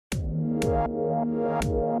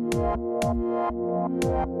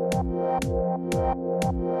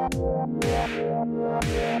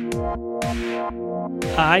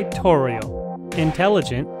iTorial,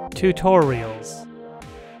 Intelligent Tutorials.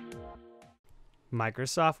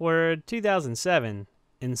 Microsoft Word 2007,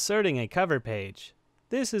 Inserting a Cover Page.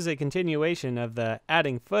 This is a continuation of the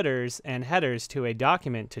Adding Footers and Headers to a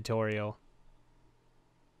Document tutorial.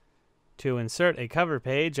 To insert a cover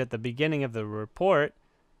page at the beginning of the report,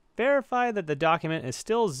 verify that the document is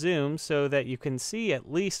still zoomed so that you can see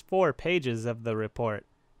at least 4 pages of the report,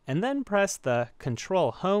 and then press the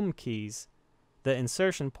Control Home keys. The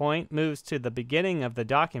insertion point moves to the beginning of the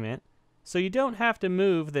document, so you don't have to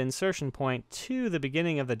move the insertion point to the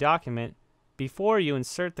beginning of the document before you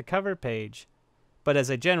insert the cover page. But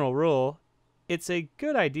as a general rule, it's a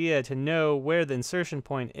good idea to know where the insertion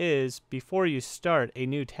point is before you start a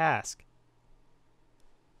new task.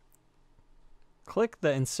 Click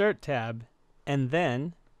the Insert tab, and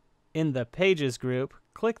then, in the Pages group,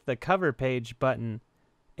 click the Cover Page button.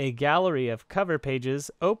 A gallery of cover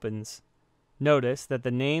pages opens. Notice that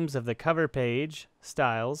the names of the cover page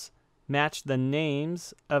styles match the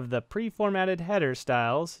names of the pre-formatted header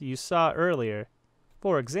styles you saw earlier.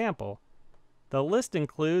 For example, the list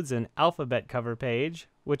includes an alphabet cover page,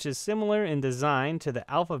 which is similar in design to the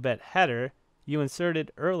alphabet header you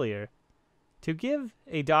inserted earlier. To give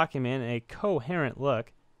a document a coherent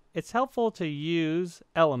look, it's helpful to use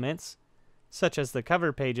elements, such as the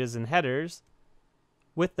cover pages and headers,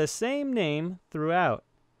 with the same name throughout.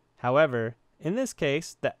 However, in this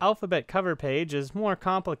case, the alphabet cover page is more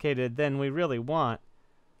complicated than we really want,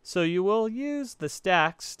 so you will use the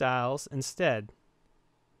stack styles instead.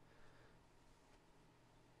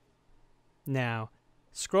 Now,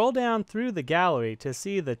 scroll down through the gallery to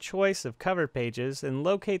see the choice of cover pages and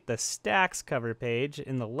locate the Stacks cover page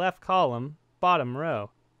in the left column, bottom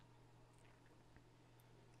row.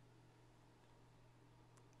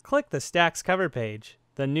 Click the Stacks cover page.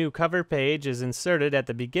 The new cover page is inserted at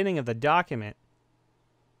the beginning of the document.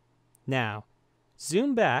 Now,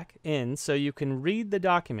 zoom back in so you can read the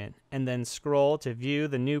document and then scroll to view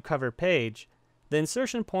the new cover page. The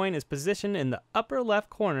insertion point is positioned in the upper left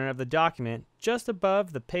corner of the document just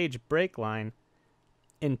above the page break line.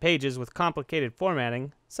 In pages with complicated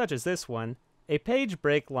formatting, such as this one, a page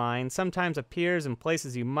break line sometimes appears in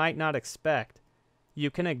places you might not expect.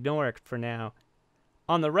 You can ignore it for now.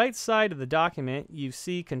 On the right side of the document, you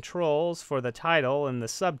see controls for the title and the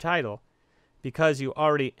subtitle. Because you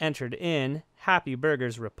already entered in Happy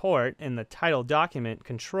Burgers Report in the title document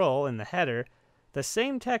control in the header, the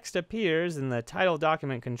same text appears in the title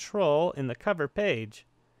document control in the cover page.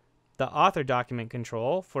 The author document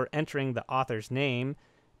control for entering the author's name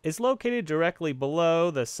is located directly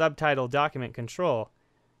below the subtitle document control.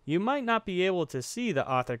 You might not be able to see the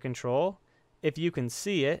author control. If you can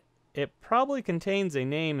see it, it probably contains a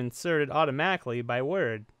name inserted automatically by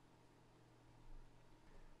Word.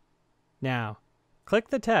 Now, click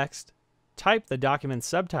the text, type the document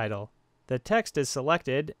subtitle. The text is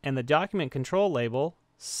selected and the document control label,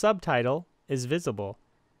 Subtitle, is visible.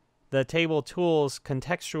 The Table Tools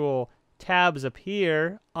contextual tabs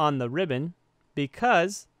appear on the ribbon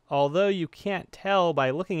because, although you can't tell by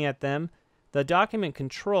looking at them, the document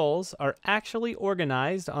controls are actually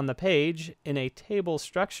organized on the page in a table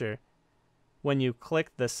structure. When you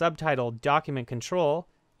click the subtitle document control,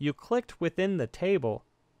 you clicked within the table.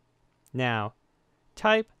 Now,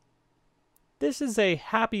 type, "This is a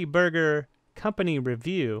Happy Burger Company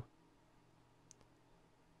review."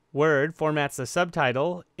 Word formats the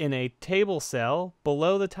subtitle in a table cell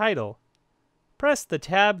below the title. Press the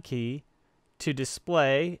Tab key to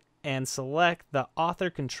display and select the author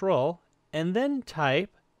control, and then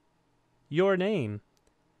type your name.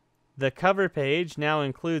 The cover page now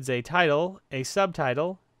includes a title, a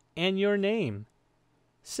subtitle, and your name.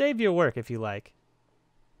 Save your work if you like.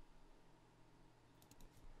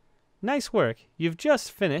 Nice work! You've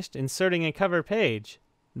just finished inserting a cover page.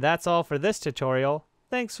 That's all for this tutorial.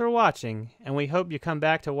 Thanks for watching, and we hope you come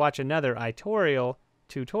back to watch another iTorial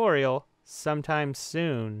tutorial sometime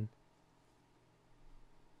soon.